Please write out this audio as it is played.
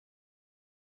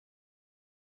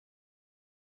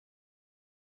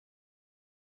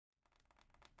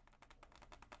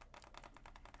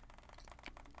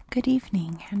Good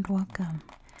evening and welcome.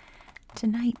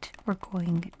 Tonight we're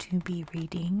going to be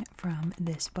reading from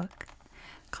this book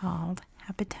called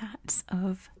Habitats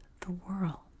of the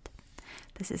World.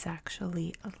 This is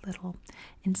actually a little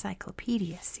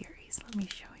encyclopedia series. Let me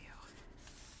show you.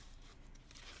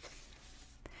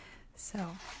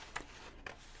 So,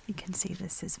 you can see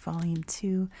this is volume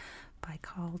 2,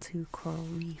 Baikal to Coral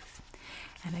Reef.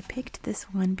 And I picked this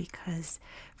one because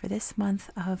for this month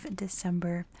of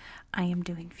December, I am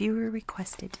doing viewer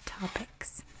requested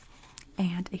topics.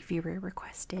 And a viewer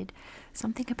requested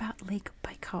something about Lake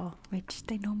Baikal, which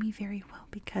they know me very well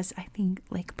because I think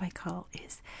Lake Baikal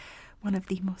is one of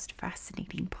the most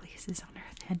fascinating places on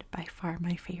Earth and by far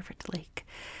my favorite lake.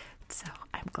 So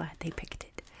I'm glad they picked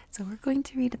it. So we're going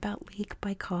to read about Lake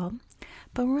Baikal,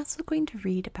 but we're also going to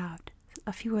read about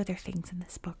a few other things in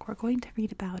this book. We're going to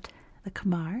read about the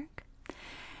Camargue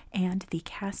and the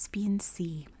Caspian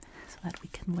Sea so that we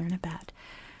can learn about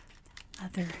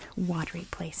other watery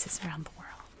places around the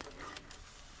world.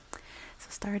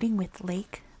 So starting with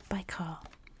Lake Baikal.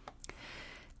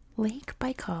 Lake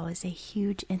Baikal is a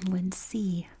huge inland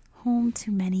sea, home to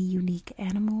many unique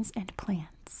animals and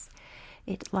plants.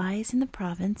 It lies in the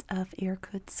province of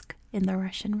Irkutsk in the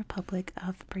Russian Republic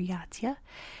of Buryatia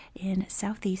in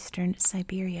southeastern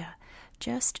Siberia,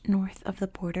 just north of the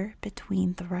border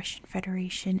between the Russian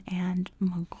Federation and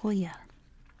Mongolia.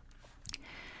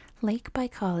 Lake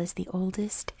Baikal is the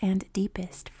oldest and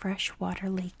deepest freshwater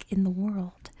lake in the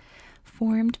world,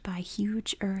 formed by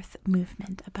huge earth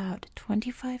movement about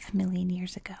 25 million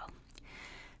years ago.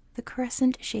 The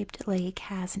crescent-shaped lake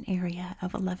has an area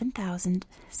of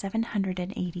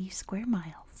 11,780 square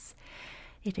miles.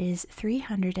 It is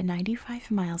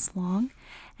 395 miles long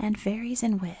and varies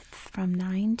in width from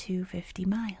 9 to 50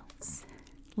 miles.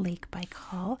 Lake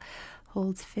Baikal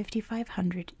holds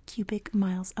 5,500 cubic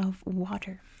miles of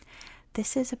water.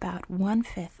 This is about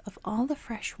 1/5 of all the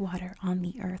fresh water on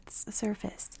the Earth's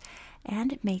surface,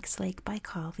 and it makes Lake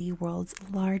Baikal the world's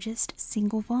largest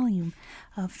single volume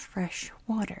of fresh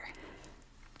water.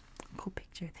 Cool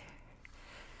picture there.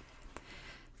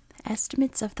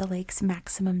 Estimates of the lake's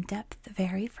maximum depth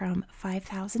vary from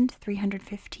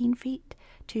 5,315 feet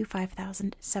to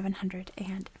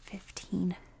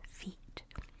 5,715 feet.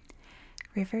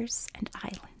 Rivers and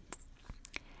islands.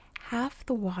 Half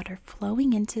the water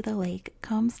flowing into the lake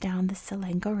comes down the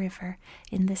Selengo River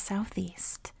in the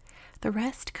southeast. The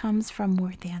rest comes from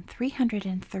more than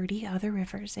 330 other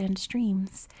rivers and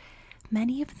streams,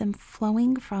 many of them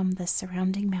flowing from the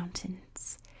surrounding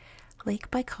mountains.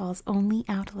 Lake Baikal's only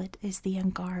outlet is the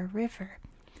Angara River,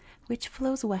 which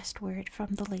flows westward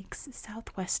from the lake's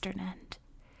southwestern end.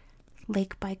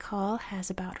 Lake Baikal has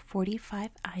about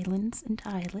 45 islands and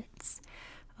islets,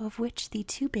 of which the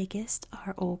two biggest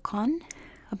are Olkhon,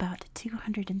 about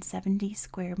 270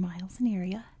 square miles in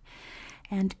area,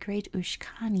 and Great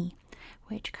Ushkani,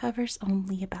 which covers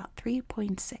only about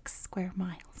 3.6 square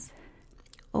miles.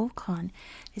 Olkhon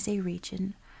is a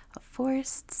region of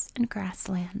forests and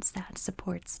grasslands that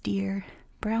supports deer,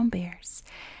 brown bears,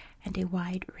 and a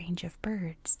wide range of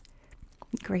birds.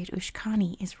 Great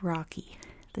Ushkani is rocky,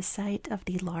 the site of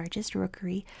the largest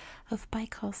rookery of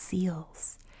Baikal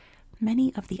seals.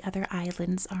 Many of the other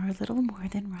islands are little more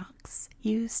than rocks,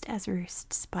 used as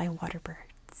roosts by water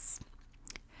birds.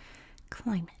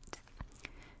 Climate.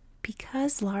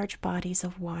 Because large bodies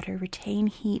of water retain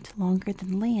heat longer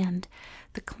than land,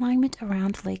 the climate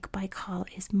around Lake Baikal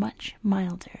is much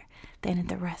milder than in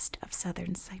the rest of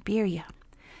southern Siberia.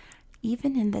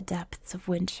 Even in the depths of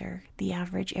winter, the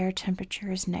average air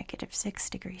temperature is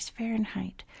 -6 degrees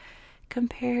Fahrenheit,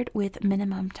 compared with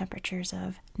minimum temperatures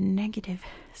of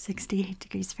 -68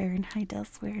 degrees Fahrenheit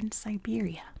elsewhere in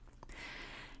Siberia.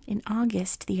 In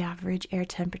August, the average air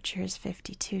temperature is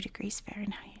 52 degrees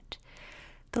Fahrenheit.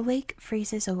 The lake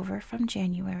freezes over from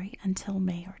January until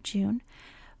May or June,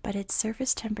 but its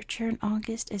surface temperature in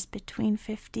August is between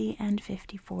 50 and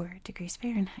 54 degrees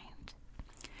Fahrenheit.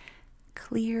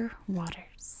 Clear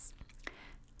waters.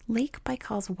 Lake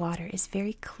Baikal's water is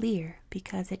very clear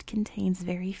because it contains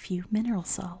very few mineral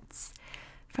salts.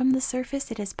 From the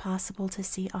surface, it is possible to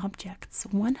see objects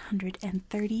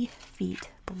 130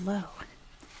 feet below.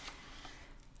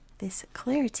 This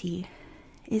clarity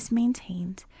is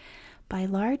maintained by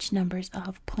large numbers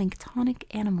of planktonic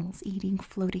animals eating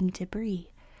floating debris.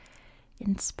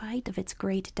 In spite of its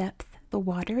great depth, the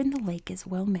water in the lake is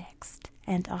well mixed,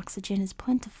 and oxygen is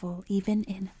plentiful even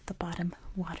in the bottom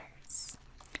waters.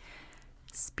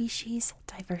 Species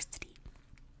diversity.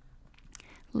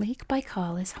 Lake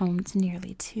Baikal is home to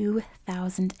nearly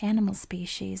 2,000 animal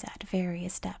species at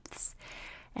various depths,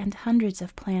 and hundreds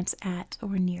of plants at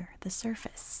or near the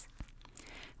surface.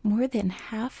 More than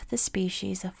half the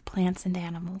species of plants and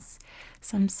animals,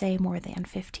 some say more than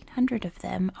 1,500 of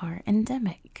them, are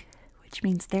endemic, which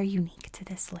means they're unique to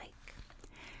this lake.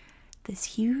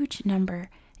 This huge number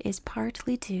is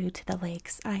partly due to the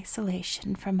lake's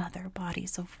isolation from other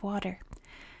bodies of water.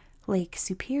 Lake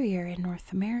Superior in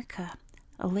North America,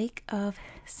 a lake of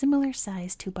similar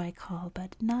size to Baikal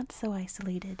but not so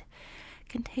isolated,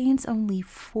 contains only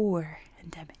 4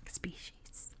 endemic species.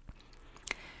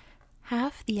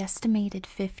 Half the estimated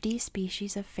 50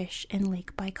 species of fish in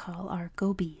Lake Baikal are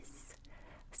gobies.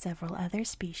 Several other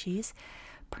species,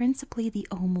 principally the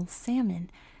omal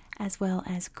salmon, as well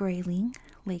as grayling,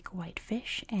 lake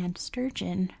whitefish, and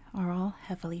sturgeon, are all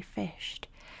heavily fished.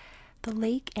 The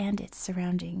lake and its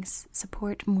surroundings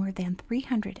support more than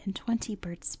 320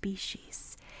 bird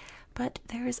species, but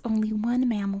there is only one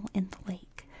mammal in the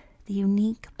lake, the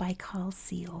unique Baikal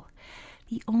seal,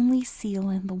 the only seal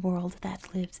in the world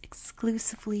that lives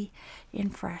exclusively in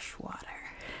fresh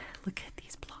water. Look at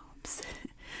these blobs.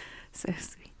 So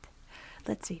sweet.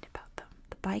 Let's read about them.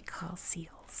 The Baikal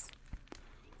seals.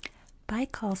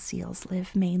 Baikal seals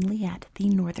live mainly at the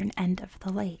northern end of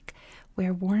the lake,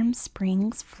 where warm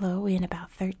springs flow in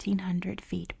about 1,300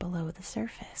 feet below the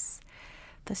surface.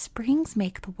 The springs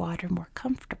make the water more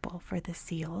comfortable for the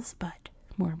seals, but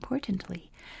more importantly,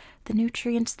 the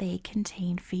nutrients they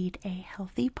contain feed a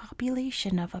healthy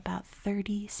population of about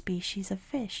 30 species of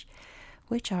fish,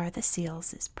 which are the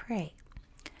seals' prey.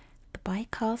 The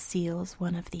Baikal seal is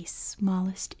one of the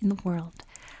smallest in the world,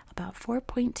 about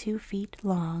 4.2 feet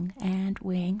long and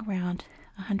weighing around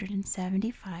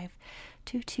 175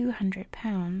 to 200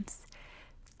 pounds.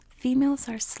 Females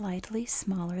are slightly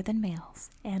smaller than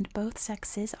males, and both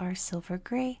sexes are silver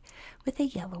gray with a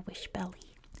yellowish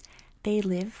belly. They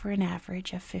live for an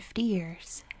average of 50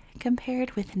 years,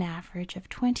 compared with an average of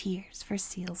 20 years for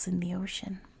seals in the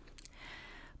ocean.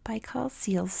 Baikal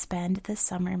seals spend the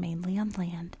summer mainly on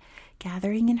land,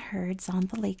 gathering in herds on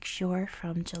the lake shore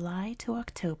from July to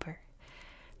October.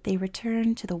 They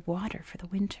return to the water for the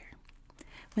winter.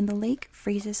 When the lake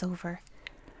freezes over,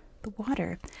 the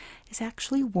water is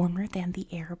actually warmer than the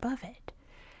air above it.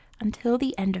 Until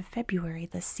the end of February,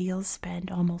 the seals spend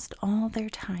almost all their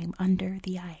time under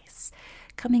the ice,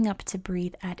 coming up to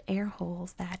breathe at air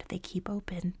holes that they keep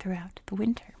open throughout the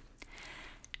winter.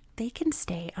 They can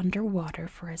stay underwater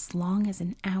for as long as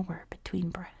an hour between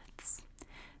breaths.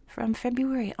 From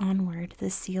February onward,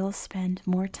 the seals spend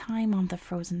more time on the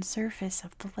frozen surface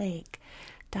of the lake,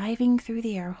 diving through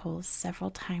the air holes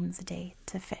several times a day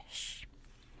to fish.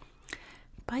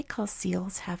 Baikal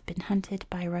seals have been hunted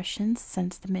by Russians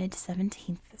since the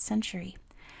mid-17th century.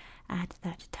 At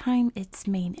that time, its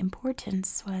main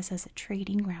importance was as a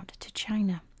trading route to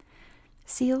China.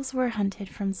 Seals were hunted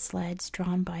from sleds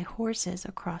drawn by horses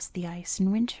across the ice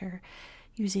in winter,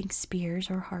 using spears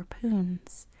or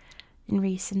harpoons. In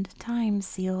recent times,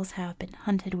 seals have been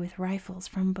hunted with rifles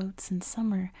from boats in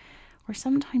summer, or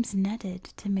sometimes netted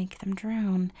to make them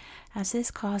drown, as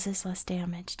this causes less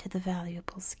damage to the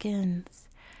valuable skins.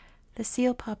 The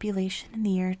seal population in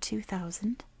the year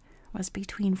 2000 was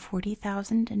between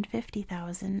 40,000 and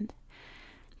 50,000.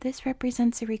 This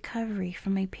represents a recovery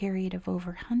from a period of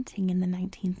overhunting in the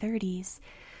 1930s,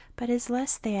 but is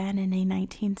less than in a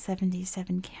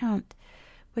 1977 count,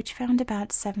 which found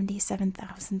about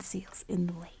 77,000 seals in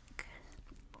the lake.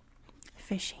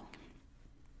 Fishing.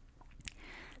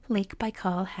 Lake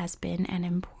Baikal has been an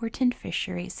important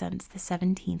fishery since the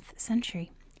 17th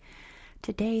century.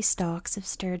 Today, stocks of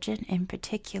sturgeon in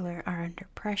particular are under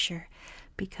pressure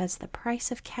because the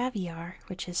price of caviar,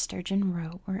 which is sturgeon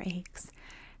roe or eggs,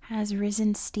 has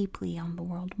risen steeply on the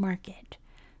world market.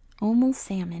 Omal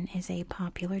salmon is a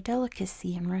popular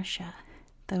delicacy in Russia,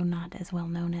 though not as well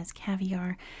known as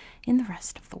caviar in the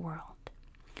rest of the world.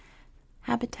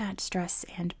 Habitat stress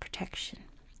and protection.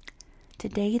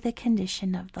 Today, the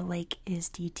condition of the lake is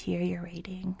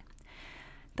deteriorating.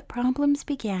 The problems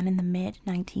began in the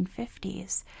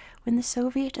mid-1950s when the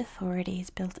Soviet authorities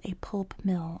built a pulp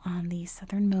mill on the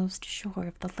southernmost shore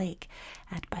of the lake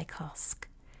at Baikalsk.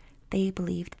 They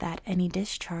believed that any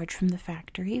discharge from the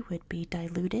factory would be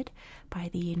diluted by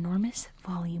the enormous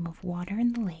volume of water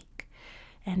in the lake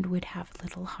and would have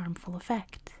little harmful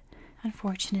effect.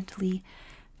 Unfortunately,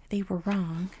 they were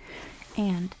wrong,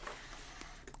 and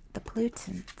the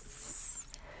pollutants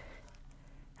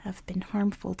have been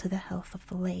harmful to the health of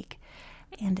the lake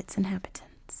and its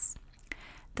inhabitants.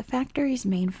 The factory's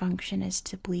main function is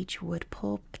to bleach wood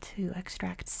pulp to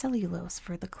extract cellulose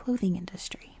for the clothing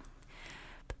industry.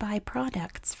 The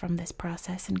byproducts from this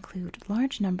process include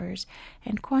large numbers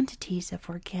and quantities of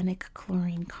organic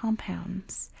chlorine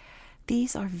compounds.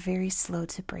 These are very slow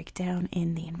to break down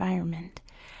in the environment,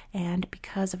 and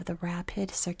because of the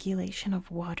rapid circulation of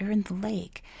water in the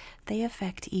lake, they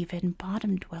affect even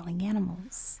bottom-dwelling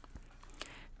animals.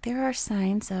 There are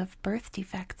signs of birth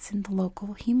defects in the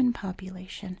local human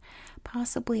population,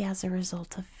 possibly as a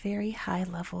result of very high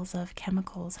levels of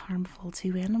chemicals harmful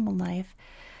to animal life,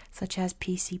 such as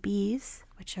PCBs,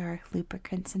 which are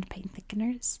lubricants and paint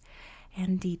thickeners,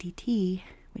 and DDT,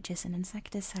 which is an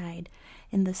insecticide,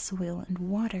 in the soil and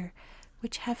water,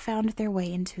 which have found their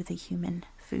way into the human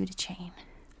food chain.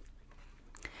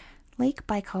 Lake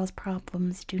Baikal's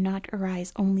problems do not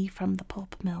arise only from the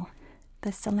pulp mill.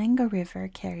 The Selenga River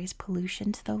carries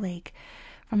pollution to the lake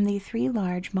from the 3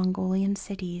 large Mongolian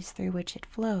cities through which it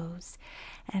flows,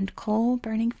 and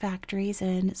coal-burning factories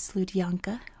in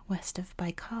Sludyanka, west of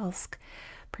Baikalsk,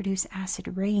 produce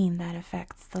acid rain that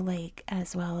affects the lake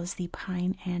as well as the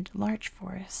pine and larch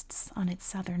forests on its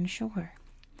southern shore.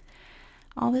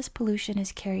 All this pollution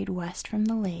is carried west from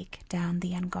the lake down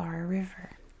the Angara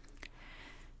River.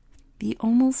 The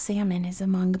Omul salmon is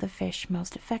among the fish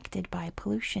most affected by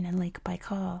pollution in Lake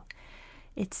Baikal.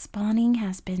 Its spawning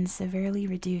has been severely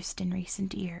reduced in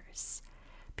recent years.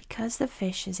 Because the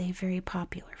fish is a very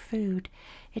popular food,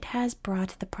 it has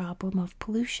brought the problem of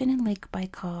pollution in Lake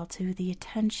Baikal to the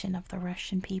attention of the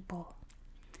Russian people.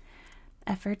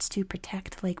 Efforts to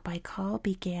protect Lake Baikal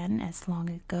began as long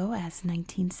ago as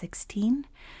 1916,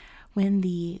 when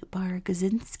the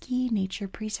Bargzinsky Nature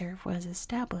Preserve was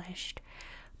established.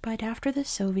 But after the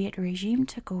Soviet regime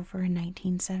took over in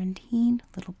 1917,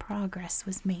 little progress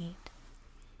was made.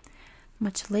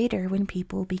 Much later, when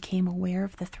people became aware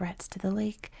of the threats to the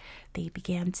lake, they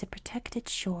began to protect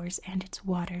its shores and its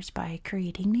waters by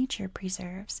creating nature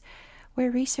preserves,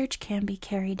 where research can be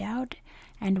carried out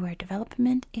and where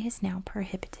development is now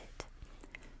prohibited.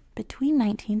 Between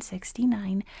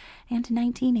 1969 and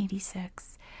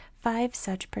 1986, 5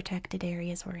 such protected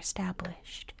areas were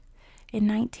established. In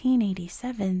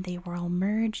 1987, they were all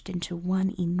merged into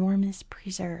one enormous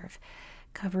preserve,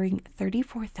 covering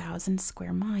 34,000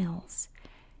 square miles.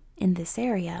 In this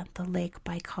area, the Lake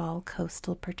Baikal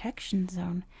Coastal Protection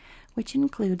Zone, which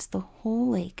includes the whole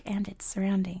lake and its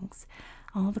surroundings,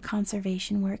 all the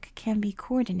conservation work can be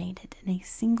coordinated in a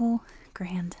single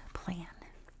grand plan.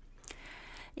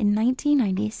 In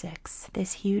 1996,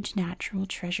 this huge natural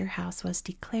treasure house was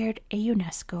declared a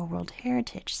UNESCO World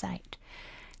Heritage Site,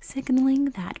 signaling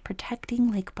that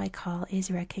protecting Lake Baikal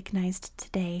is recognized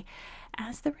today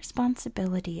as the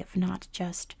responsibility of not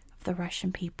just of the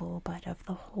Russian people, but of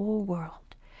the whole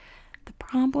world. The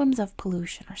problems of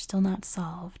pollution are still not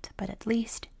solved, but at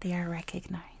least they are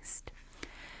recognized.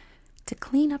 To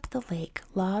clean up the lake,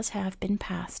 laws have been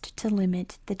passed to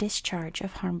limit the discharge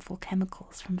of harmful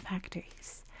chemicals from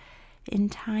factories. In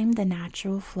time, the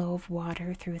natural flow of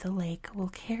water through the lake will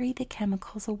carry the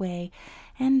chemicals away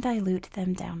and dilute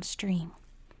them downstream.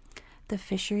 The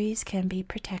fisheries can be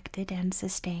protected and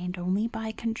sustained only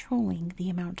by controlling the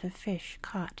amount of fish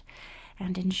caught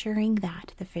and ensuring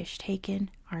that the fish taken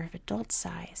are of adult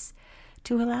size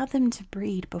to allow them to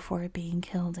breed before being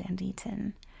killed and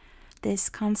eaten. This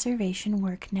conservation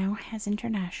work now has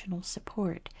international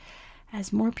support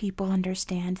as more people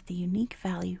understand the unique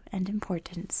value and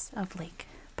importance of Lake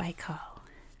Baikal.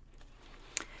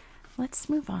 Let's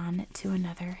move on to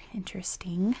another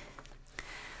interesting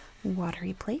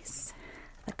watery place,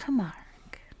 the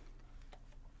Camargue,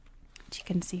 which you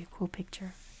can see a cool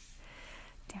picture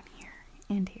down here,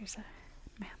 and here's a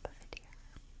map of it here.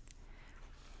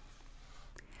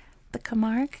 The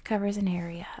Camargue covers an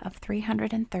area of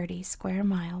 330 square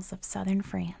miles of southern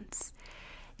France.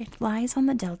 It lies on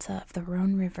the delta of the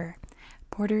Rhone River,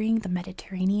 bordering the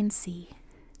Mediterranean Sea.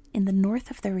 In the north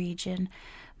of the region,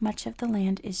 much of the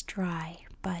land is dry,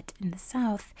 but in the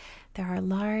south, there are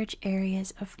large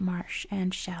areas of marsh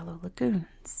and shallow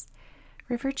lagoons.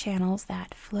 River channels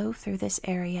that flow through this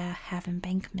area have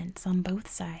embankments on both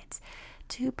sides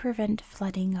to prevent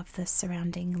flooding of the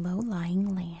surrounding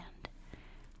low-lying land.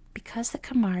 Because the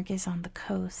Camargue is on the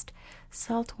coast,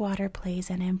 salt water plays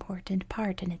an important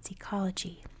part in its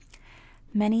ecology.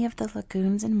 Many of the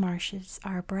lagoons and marshes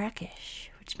are brackish,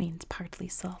 which means partly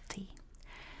salty.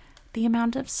 The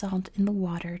amount of salt in the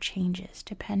water changes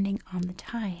depending on the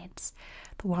tides,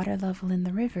 the water level in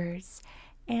the rivers,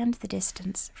 and the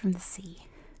distance from the sea.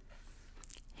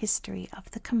 History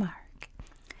of the Camargue.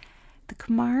 The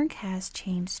Camargue has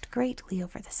changed greatly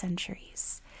over the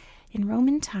centuries. In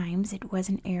Roman times, it was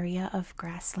an area of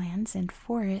grasslands and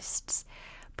forests,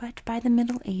 but by the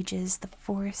Middle Ages, the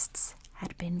forests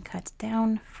had been cut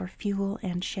down for fuel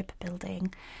and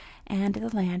shipbuilding, and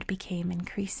the land became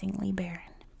increasingly barren.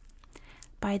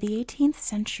 By the 18th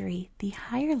century, the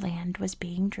higher land was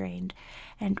being drained,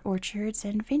 and orchards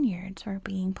and vineyards were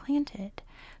being planted,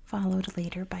 followed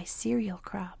later by cereal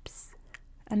crops.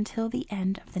 Until the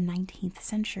end of the 19th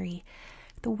century,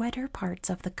 the wetter parts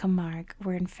of the Camargue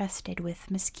were infested with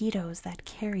mosquitoes that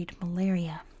carried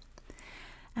malaria.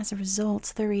 As a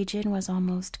result, the region was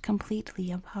almost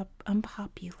completely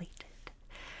unpopulated.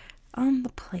 On the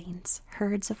plains,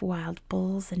 herds of wild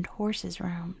bulls and horses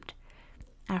roamed.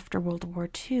 After World War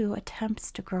II,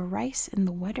 attempts to grow rice in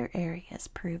the wetter areas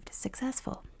proved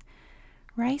successful.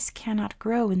 Rice cannot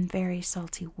grow in very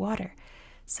salty water,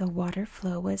 so water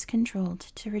flow was controlled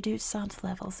to reduce salt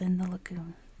levels in the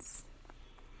lagoons.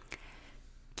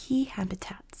 Key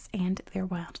habitats and their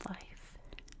wildlife.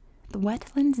 The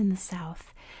wetlands in the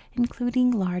south,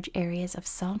 including large areas of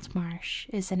salt marsh,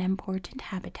 is an important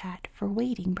habitat for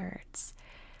wading birds.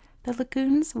 The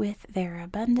lagoons, with their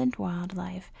abundant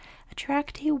wildlife,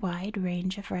 attract a wide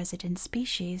range of resident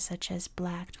species such as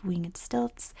black-winged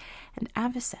stilts and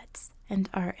avocets, and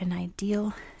are an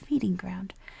ideal feeding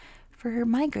ground for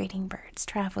migrating birds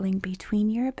traveling between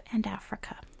Europe and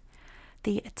Africa.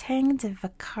 The Étang de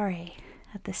Baikal,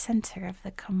 at the center of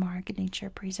the Camargue Nature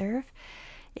Preserve,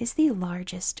 is the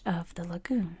largest of the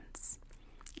lagoons.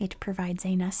 It provides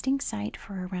a nesting site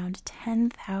for around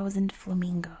 10,000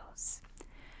 flamingos.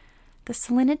 The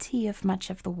salinity of much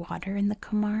of the water in the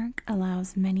Camargue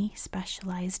allows many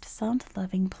specialized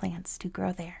salt-loving plants to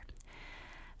grow there.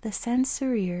 The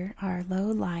Sansurier are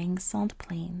low-lying salt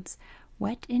plains,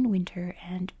 wet in winter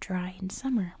and dry in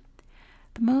summer.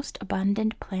 The most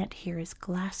abundant plant here is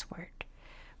glasswort,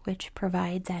 which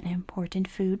provides an important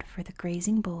food for the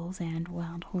grazing bulls and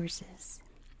wild horses.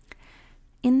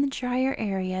 In the drier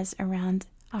areas around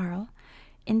Arles,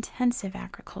 intensive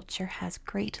agriculture has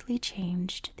greatly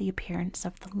changed the appearance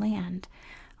of the land,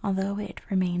 although it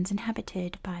remains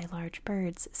inhabited by large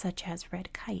birds such as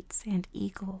red kites and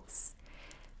eagles.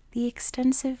 The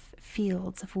extensive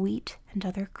fields of wheat and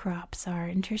other crops are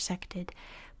intersected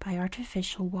by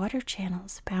artificial water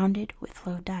channels bounded with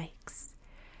low dikes.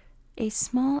 A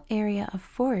small area of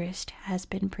forest has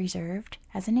been preserved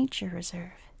as a nature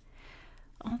reserve.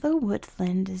 Although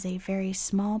woodland is a very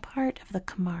small part of the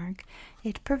Camargue,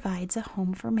 it provides a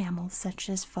home for mammals such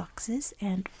as foxes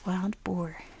and wild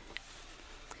boar,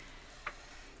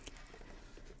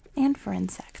 and for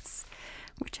insects,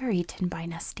 which are eaten by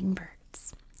nesting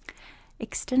birds.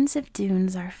 Extensive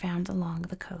dunes are found along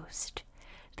the coast.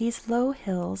 These low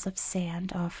hills of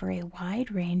sand offer a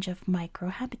wide range of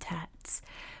microhabitats,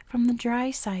 from the dry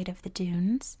side of the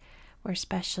dunes, where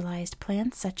specialized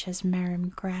plants such as marram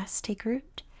grass take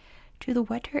root, to the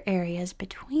wetter areas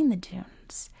between the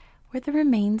dunes, where the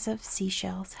remains of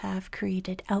seashells have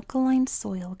created alkaline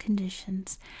soil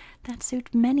conditions that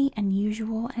suit many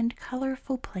unusual and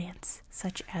colorful plants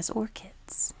such as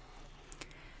orchids.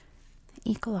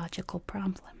 Ecological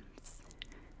problems.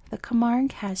 The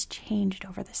Camargue has changed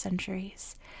over the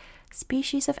centuries.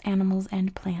 Species of animals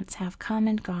and plants have come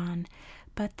and gone,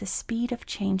 but the speed of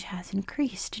change has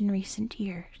increased in recent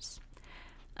years.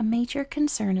 A major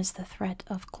concern is the threat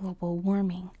of global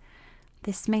warming.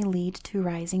 This may lead to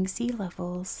rising sea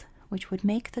levels, which would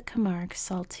make the Camargue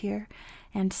saltier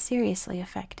and seriously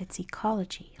affect its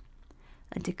ecology.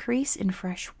 A decrease in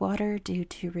fresh water due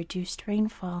to reduced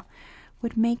rainfall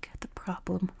would make the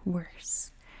problem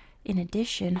worse. In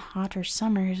addition, hotter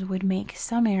summers would make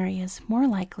some areas more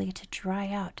likely to dry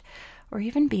out or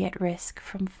even be at risk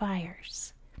from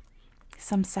fires.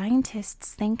 Some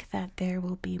scientists think that there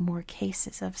will be more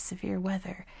cases of severe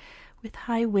weather, with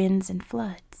high winds and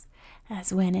floods,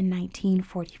 as when in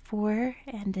 1944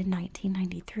 and in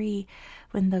 1993,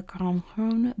 when the Grand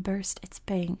Rhône burst its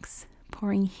banks,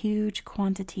 pouring huge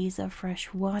quantities of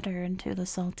fresh water into the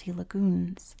salty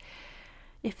lagoons.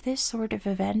 If this sort of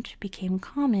event became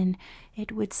common,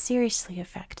 it would seriously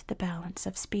affect the balance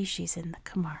of species in the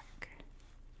Camargue.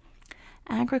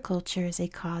 Agriculture is a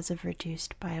cause of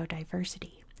reduced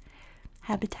biodiversity.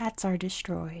 Habitats are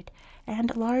destroyed,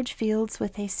 and large fields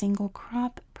with a single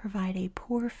crop provide a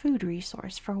poor food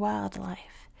resource for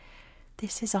wildlife.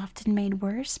 This is often made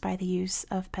worse by the use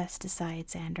of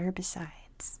pesticides and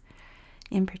herbicides.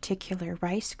 In particular,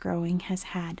 rice growing has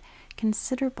had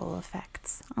considerable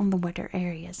effects on the wetter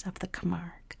areas of the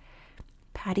Camargue.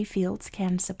 Paddy fields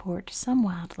can support some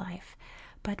wildlife,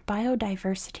 but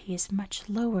biodiversity is much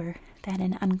lower than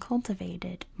in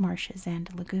uncultivated marshes and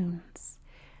lagoons.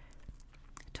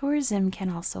 Tourism can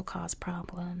also cause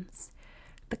problems.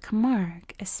 The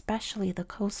Camargue, especially the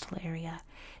coastal area,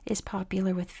 is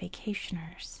popular with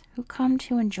vacationers who come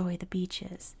to enjoy the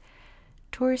beaches.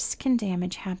 Tourists can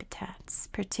damage habitats,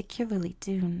 particularly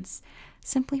dunes,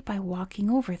 simply by walking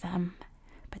over them,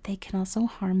 but they can also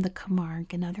harm the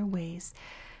Camargue in other ways,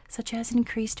 such as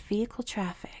increased vehicle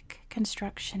traffic,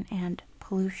 construction, and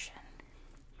pollution.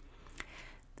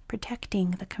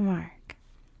 Protecting the Camargue.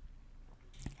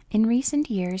 In recent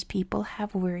years, people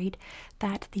have worried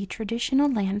that the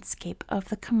traditional landscape of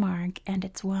the Camargue and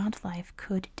its wildlife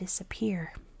could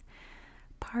disappear.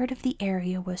 Part of the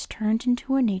area was turned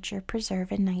into a nature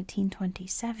preserve in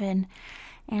 1927,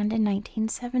 and in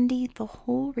 1970 the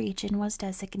whole region was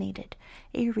designated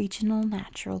a regional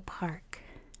natural park.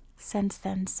 Since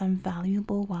then, some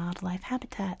valuable wildlife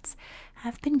habitats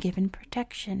have been given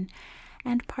protection,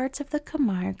 and parts of the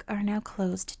Camargue are now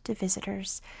closed to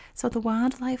visitors, so the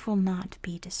wildlife will not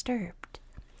be disturbed.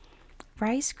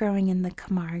 Rice growing in the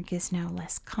Camargue is now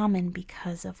less common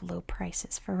because of low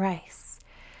prices for rice.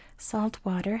 Salt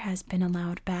water has been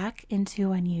allowed back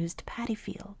into unused paddy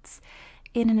fields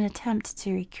in an attempt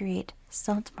to recreate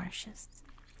salt marshes.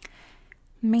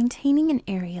 Maintaining an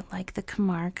area like the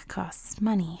Camargue costs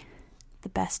money. The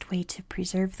best way to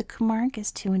preserve the Camargue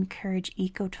is to encourage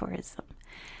ecotourism,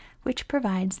 which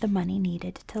provides the money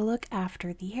needed to look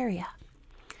after the area.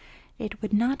 It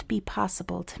would not be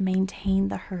possible to maintain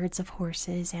the herds of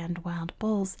horses and wild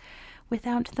bulls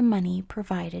without the money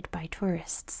provided by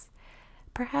tourists.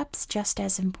 Perhaps just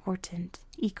as important,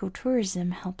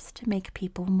 ecotourism helps to make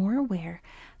people more aware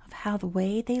of how the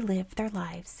way they live their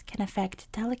lives can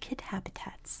affect delicate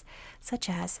habitats such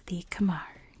as the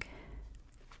Camargue.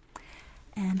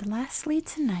 And lastly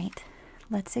tonight,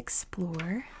 let's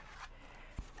explore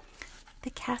the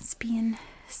Caspian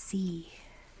Sea.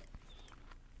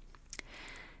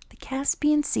 The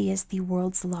Caspian Sea is the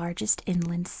world's largest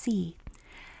inland sea,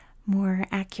 more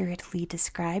accurately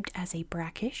described as a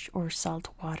brackish or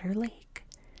saltwater lake.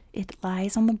 It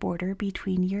lies on the border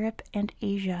between Europe and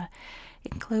Asia,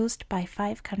 enclosed by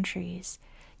 5 countries,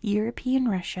 European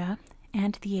Russia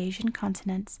and the Asian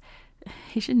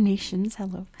nations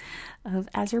of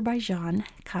Azerbaijan,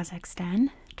 Kazakhstan,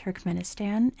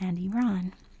 Turkmenistan, and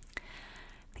Iran.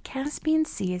 The Caspian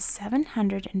Sea is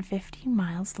 750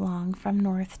 miles long from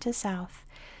north to south,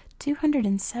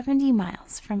 270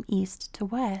 miles from east to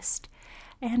west,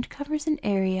 and covers an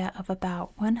area of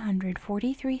about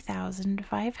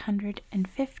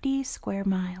 143,550 square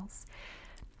miles.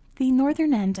 The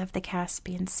northern end of the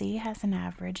Caspian Sea has an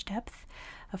average depth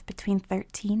of between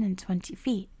 13 and 20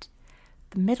 feet.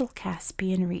 The middle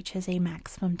Caspian reaches a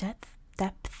maximum depth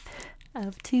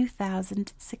of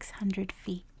 2,600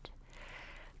 feet.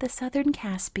 The southern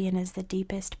Caspian is the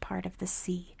deepest part of the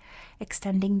sea,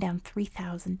 extending down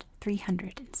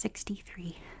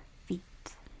 3,363 feet.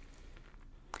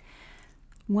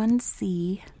 One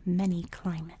sea, many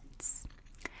climates.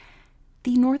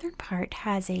 The northern part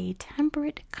has a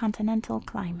temperate continental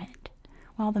climate,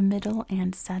 while the middle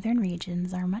and southern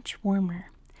regions are much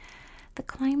warmer. The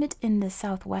climate in the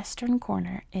southwestern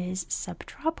corner is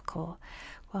subtropical,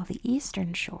 while the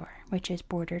eastern shore, which is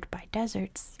bordered by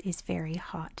deserts, is very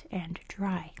hot and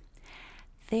dry.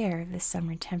 There, the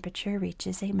summer temperature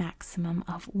reaches a maximum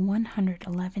of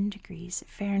 111 degrees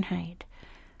Fahrenheit.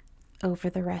 Over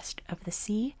the rest of the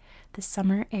sea, the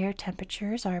summer air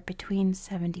temperatures are between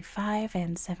 75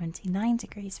 and 79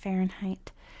 degrees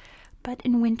Fahrenheit, but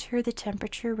in winter the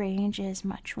temperature range is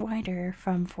much wider,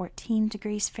 from 14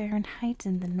 degrees Fahrenheit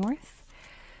in the north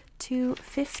to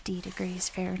 50 degrees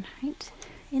Fahrenheit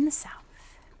in the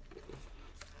south.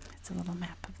 That's a little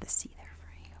map of the sea there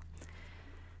for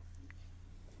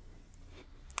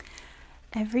you.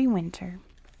 Every winter,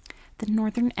 the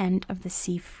northern end of the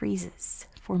sea freezes,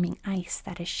 forming ice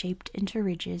that is shaped into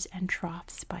ridges and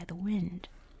troughs by the wind.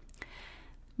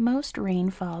 Most rain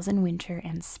falls in winter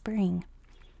and spring.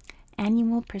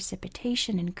 Annual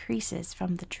precipitation increases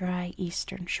from the dry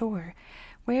eastern shore,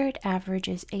 where it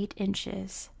averages 8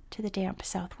 inches, to the damp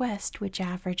southwest, which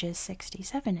averages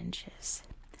 67 inches.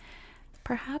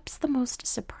 Perhaps the most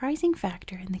surprising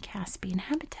factor in the Caspian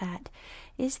habitat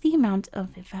is the amount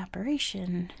of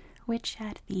evaporation, which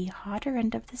at the hotter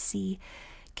end of the sea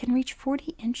can reach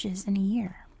 40 inches in a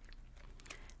year.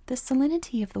 The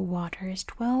salinity of the water is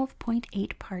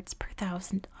 12.8 parts per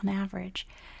thousand on average,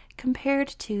 compared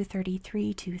to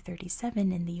 33 to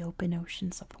 37 in the open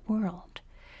oceans of the world.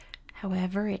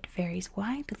 However, it varies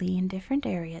widely in different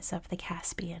areas of the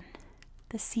Caspian.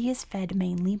 The sea is fed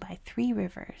mainly by 3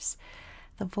 rivers,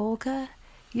 the Volga,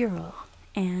 Ural,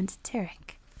 and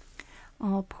Terek,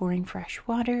 all pouring fresh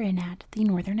water in at the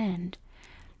northern end.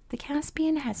 The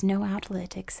Caspian has no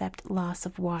outlet except loss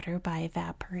of water by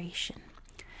evaporation.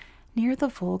 Near the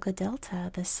Volga Delta,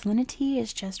 the salinity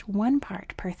is just 1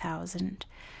 part per thousand,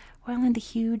 while in the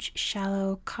huge,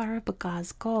 shallow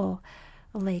Camargue,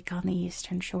 a lake on the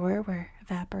eastern shore where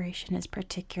evaporation is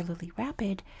particularly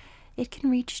rapid, it can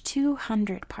reach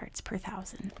 200 parts per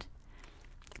thousand.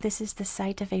 This is the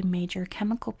site of a major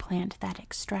chemical plant that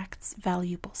extracts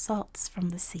valuable salts from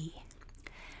the sea.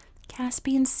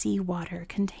 Caspian sea water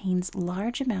contains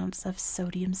large amounts of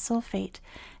sodium sulfate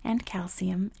and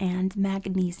calcium and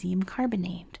magnesium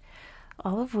carbonate,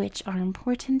 all of which are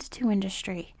important to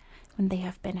industry when they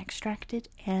have been extracted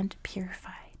and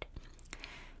purified.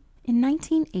 In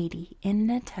 1980, in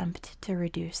an attempt to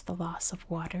reduce the loss of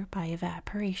water by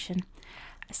evaporation,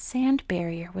 a sand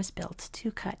barrier was built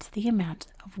to cut the amount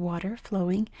of water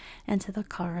flowing into the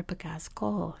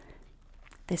Camargue.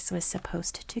 This was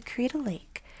supposed to create a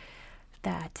lake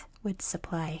that would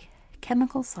supply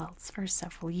chemical salts for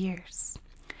several years.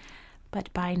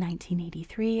 But by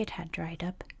 1983, it had dried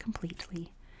up completely.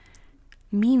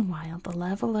 Meanwhile, the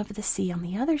level of the sea on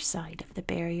the other side of the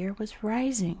barrier was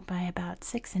rising by about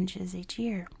 6 inches each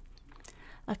year.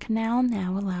 A canal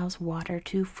now allows water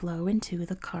to flow into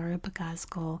the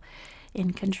Camargue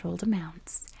in controlled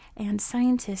amounts, and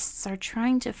scientists are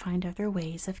trying to find other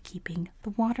ways of keeping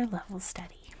the water level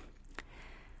steady.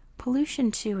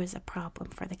 Pollution, too, is a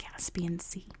problem for the Caspian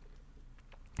Sea.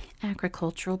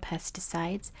 Agricultural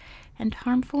pesticides and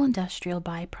harmful industrial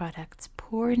byproducts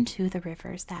pour into the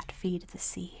rivers that feed the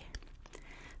sea.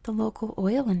 The local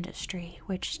oil industry,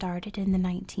 which started in the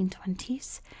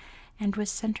 1920s and was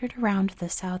centered around the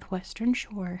southwestern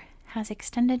shore, has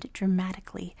extended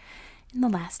dramatically in the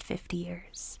last 50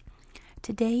 years.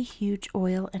 Today, huge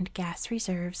oil and gas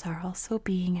reserves are also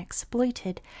being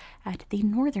exploited at the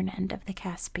northern end of the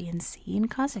Caspian Sea in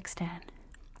Kazakhstan.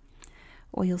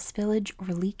 Oil spillage or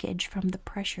leakage from the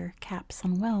pressure caps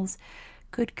on wells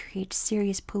could create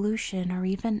serious pollution or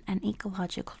even an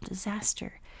ecological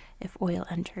disaster if oil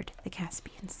entered the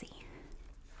Caspian Sea.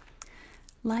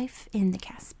 Life in the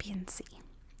Caspian Sea.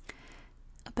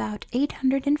 About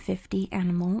 850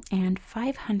 animal and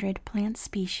 500 plant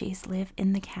species live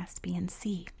in the Caspian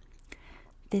Sea.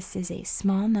 This is a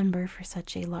small number for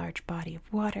such a large body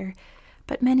of water,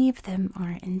 but many of them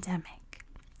are endemic.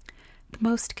 The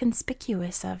most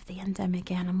conspicuous of the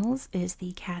endemic animals is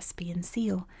the Caspian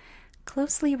seal,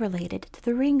 closely related to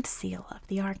the ringed seal of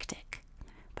the Arctic,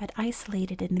 but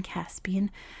isolated in the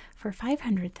Caspian for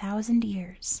 500,000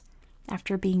 years,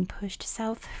 after being pushed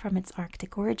south from its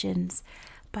Arctic origins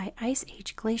by Ice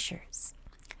Age glaciers.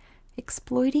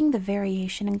 Exploiting the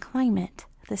variation in climate,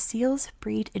 the seals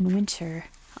breed in winter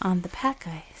on the pack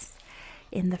ice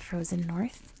in the frozen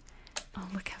north. Oh,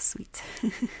 look how sweet.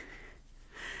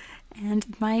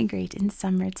 And migrate in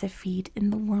summer to feed in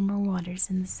the warmer waters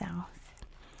in the south.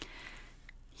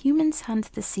 Humans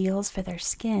hunt the seals for their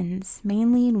skins,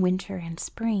 mainly in winter and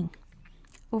spring.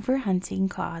 Overhunting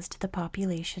caused the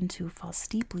population to fall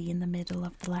steeply in the middle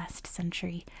of the last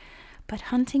century, but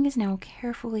hunting is now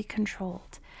carefully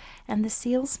controlled, and the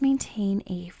seals maintain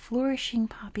a flourishing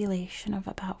population of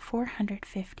about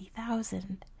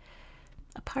 450,000.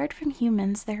 Apart from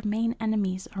humans, their main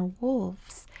enemies are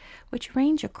wolves, which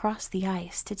range across the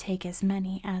ice to take as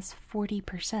many as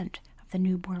 40% of the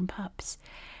newborn pups,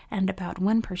 and about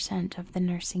 1% of the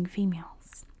nursing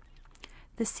females.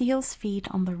 The seals feed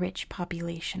on the rich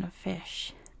population of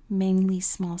fish, mainly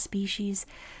small species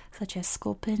such as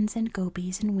sculpins and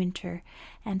gobies in winter,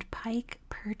 and pike,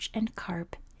 perch, and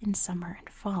carp in summer and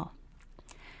fall.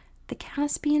 The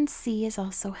Caspian Sea is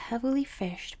also heavily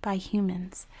fished by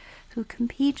humans, who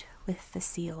compete with the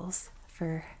seals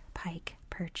for pike,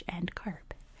 perch, and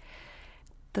carp.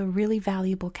 The really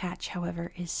valuable catch,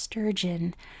 however, is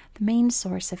sturgeon, the main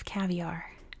source of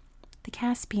caviar. The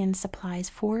Caspian supplies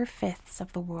 4/5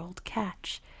 of the world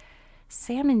catch.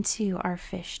 Salmon, too, are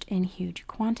fished in huge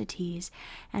quantities,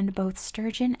 and both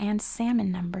sturgeon and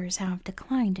salmon numbers have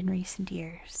declined in recent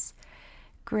years.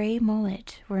 Gray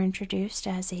mullet were introduced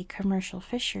as a commercial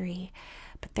fishery,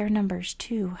 but their numbers,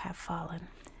 too, have fallen.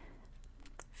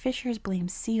 Fishers blame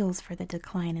seals for the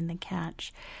decline in the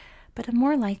catch, but a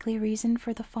more likely reason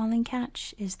for the falling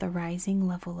catch is the rising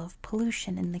level of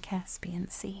pollution in the Caspian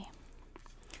Sea.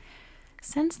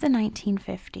 Since the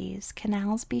 1950s,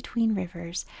 canals between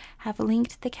rivers have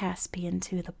linked the Caspian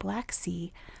to the Black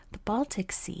Sea, the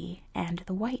Baltic Sea, and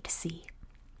the White Sea.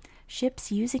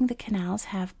 Ships using the canals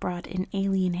have brought in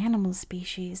alien animal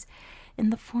species in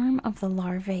the form of the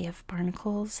larvae of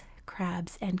barnacles,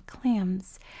 crabs, and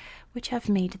clams, which have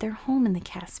made their home in the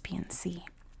Caspian Sea.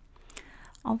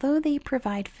 Although they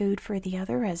provide food for the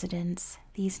other residents,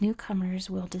 these newcomers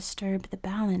will disturb the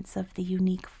balance of the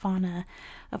unique fauna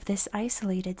of this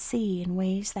isolated sea in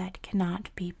ways that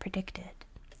cannot be predicted.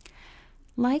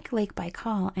 Like Lake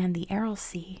Baikal and the Aral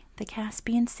Sea, the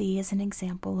Caspian Sea is an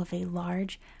example of a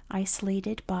large,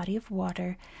 isolated body of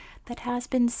water that has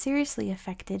been seriously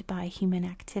affected by human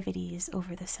activities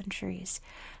over the centuries,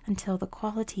 until the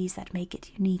qualities that make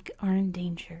it unique are in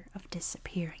danger of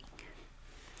disappearing.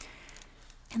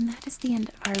 And that is the end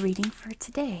of our reading for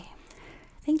today.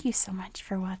 Thank you so much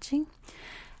for watching.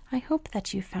 I hope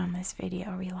that you found this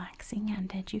video relaxing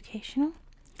and educational.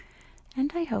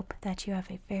 And I hope that you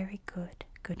have a very good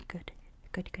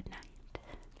night.